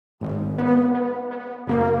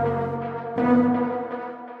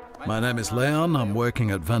name is Leon. I'm working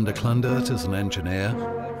at Klundert as an engineer.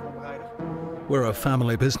 We're a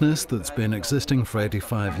family business that's been existing for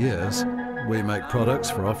 85 years. We make products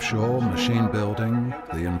for offshore, machine building,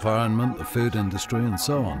 the environment, the food industry, and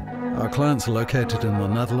so on. Our clients are located in the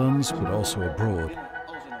Netherlands, but also abroad.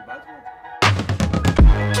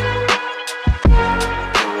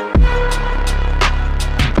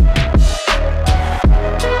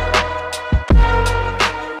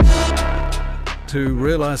 To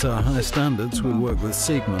realize our high standards, we work with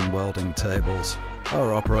Siegmund Welding Tables.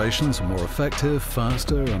 Our operations are more effective,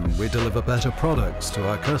 faster, and we deliver better products to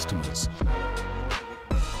our customers.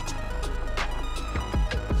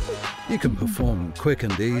 You can perform quick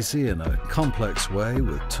and easy in a complex way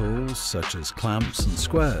with tools such as clamps and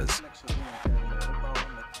squares.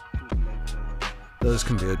 Those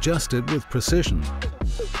can be adjusted with precision.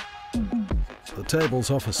 The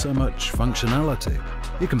tables offer so much functionality.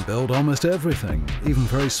 You can build almost everything, even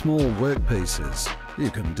very small workpieces. You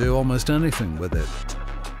can do almost anything with it.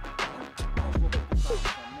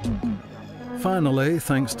 Finally,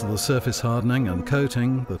 thanks to the surface hardening and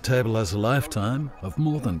coating, the table has a lifetime of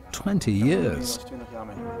more than 20 years.